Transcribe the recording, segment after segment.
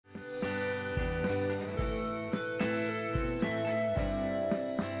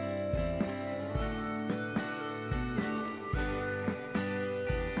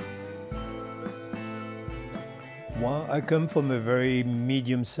Well, I come from a very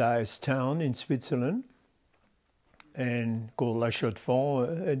medium-sized town in Switzerland and called La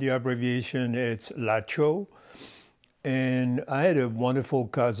Chaux-de-Fonds. The abbreviation it's Lacho. And I had a wonderful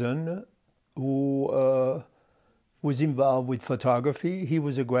cousin who was involved with photography. He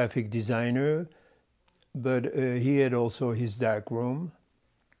was a graphic designer, but he had also his dark room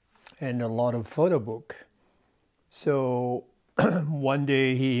and a lot of photo book. So one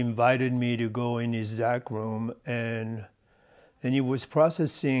day he invited me to go in his dark room, and he was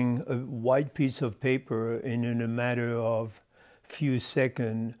processing a white piece of paper, and in a matter of few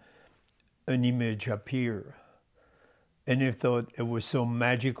seconds, an image appeared. And I thought it was so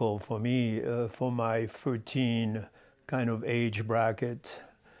magical for me, for my 13 kind of age bracket.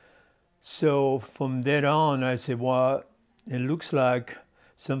 So from then on, I said, well, it looks like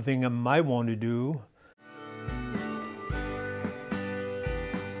something I might want to do.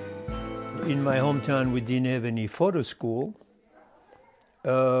 In my hometown, we didn't have any photo school,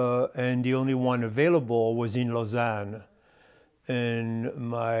 and the only one available was in Lausanne. And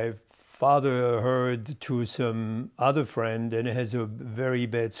my father heard through some other friend, and it has a very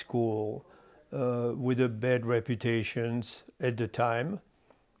bad school with a bad reputations at the time.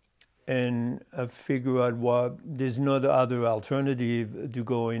 And I figured out, well, there's no other alternative to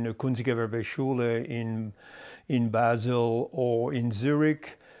go in a Kunstgewerbeschule in Basel or in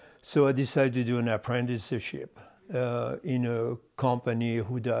Zurich. So I decided to do an apprenticeship in a company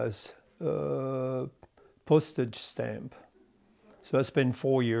who does postage stamp. So I spent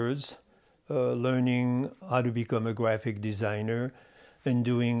 4 years learning how to become a graphic designer and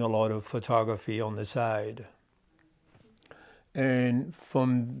doing a lot of photography on the side. And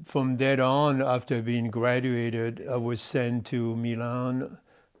from that on, after being graduated, I was sent to Milan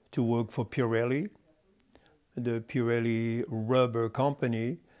to work for Pirelli, the Pirelli rubber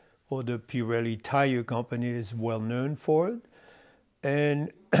company, or the Pirelli tire company is well known for it.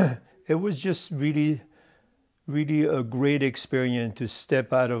 And it was just really a great experience to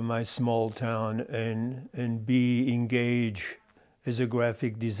step out of my small town and be engaged as a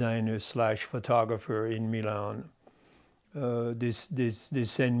graphic designer / photographer in Milan. They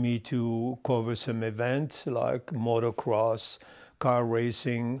sent me to cover some events like motocross, car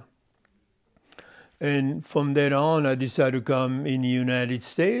racing. And from then on, I decided to come in the United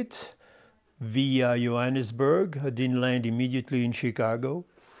States via Johannesburg. I didn't land immediately in Chicago.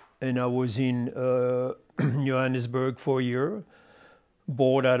 And I was in Johannesburg for a year,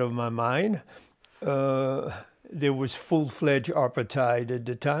 bored out of my mind. There was full-fledged apartheid at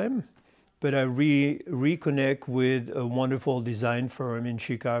the time, but I reconnect with a wonderful design firm in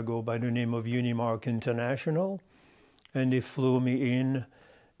Chicago by the name of Unimark International. And they flew me in.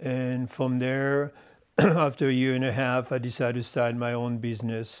 And from there, after a year and a half, I decided to start my own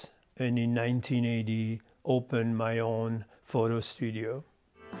business, and in 1980, opened my own photo studio.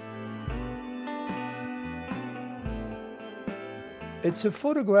 It's a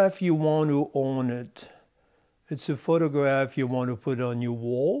photograph you want to own it. It's a photograph you want to put on your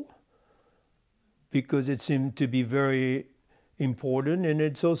wall because it seemed to be very important, and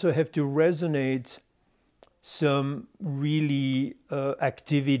it's also have to resonate some really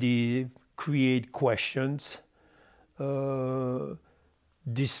activity, create questions,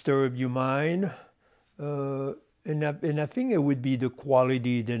 disturb your mind, and I think it would be the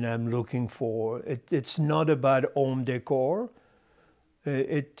quality that I'm looking for. It's not about home decor.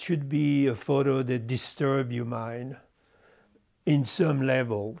 It should be a photo that disturbs your mind in some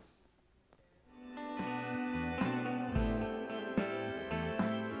level.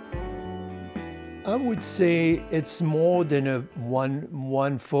 I would say it's more than a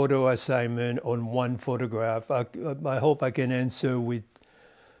one photo assignment on one photograph. I hope I can answer with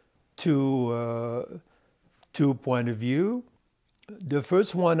two point of view. The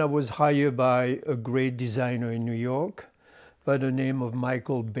first one, I was hired by a great designer in New York by the name of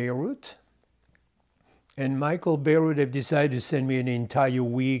Michael Beirut. And Michael Beirut have decided to send me an entire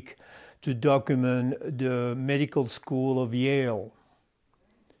week to document the medical school of Yale.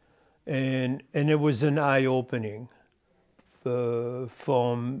 And it was an eye-opening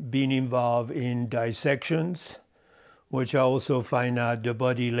from being involved in dissections, which I also find out the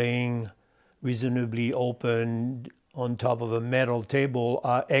body laying reasonably open on top of a metal table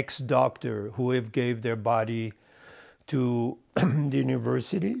are ex-doctors who have gave their body to the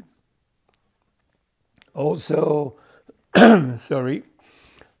university. Also, sorry,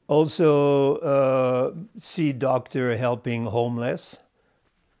 also see doctor helping homeless.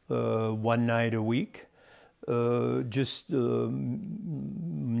 1 night a week, just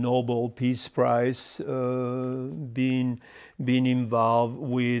Nobel Peace Prize, being involved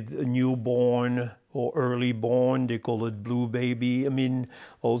with newborn or early born, they call it blue baby. I mean,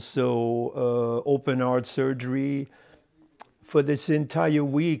 also open heart surgery. For this entire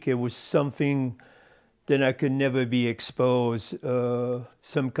week, it was something that I could never be exposed,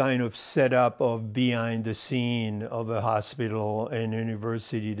 some kind of setup of behind the scene of a hospital and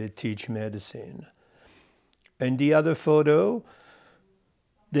university that teach medicine. And the other photo,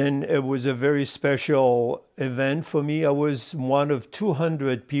 then it was a very special event for me. I was one of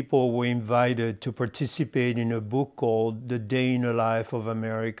 200 people who were invited to participate in a book called The Day in the Life of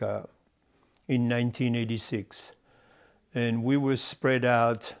America in 1986. And we were spread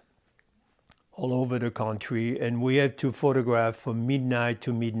out all over the country, and we had to photograph from midnight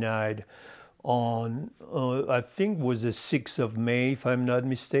to midnight on, I think it was the 6th of May, if I'm not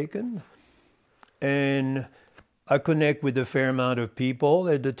mistaken. And I connect with a fair amount of people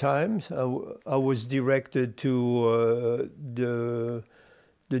at the time. I was directed to the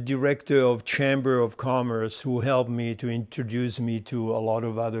director of Chamber of Commerce, who helped me to introduce me to a lot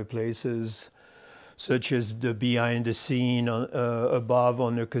of other places, such as the behind the scene above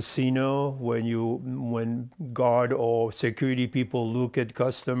on the casino, when guard or security people look at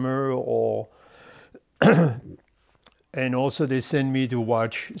customer, or and also they send me to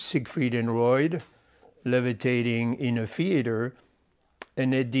watch Siegfried and Roy levitating in a theater.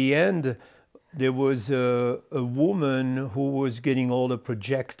 And at the end, there was a woman who was getting all the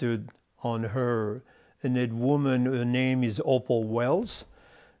projected on her. And that woman, her name is Opal Wells.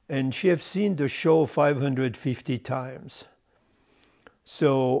 And she has seen the show 550 times.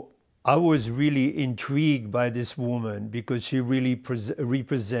 So I was really intrigued by this woman because she really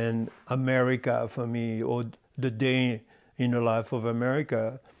represents America for me, or the day in the life of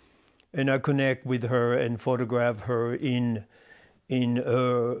America. And I connect with her and photograph her in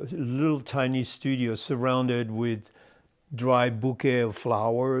a little tiny studio surrounded with dry bouquet of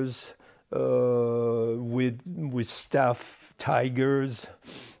flowers, with stuffed tigers,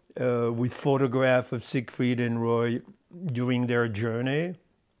 with photograph of Siegfried and Roy during their journey.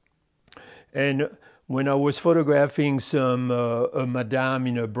 And when I was photographing some a madame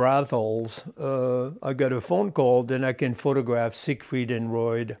in a brothels, I got a phone call, then I can photograph Siegfried and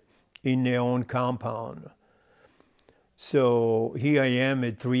Roy in their own compound. So here I am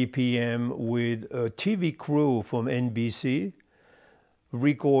at 3 p.m. with a TV crew from NBC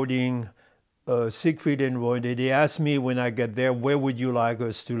recording Siegfried and Roy. They asked me when I got there, where would you like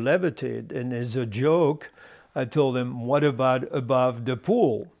us to levitate? And as a joke, I told them, what about above the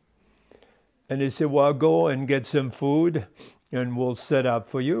pool? And they said, well, go and get some food and we'll set up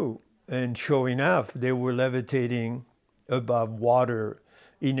for you. And sure enough, they were levitating above water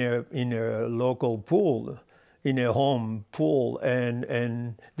in a local pool, in a home pool.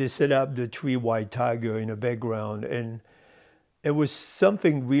 And they set up the three white tiger in the background. And it was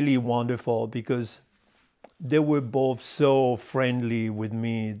something really wonderful because they were both so friendly with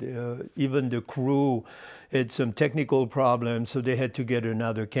me. Even the crew had some technical problems, so they had to get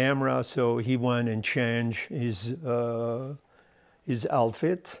another camera. So he went and changed his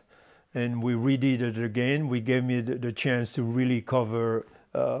outfit, and we redid it again. We gave me the chance to really cover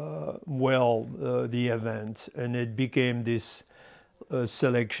well the event, and it became this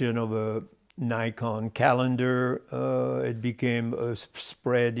selection of a Nikon calendar. It became a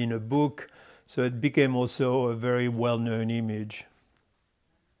spread in a book. So it became also a very well-known image.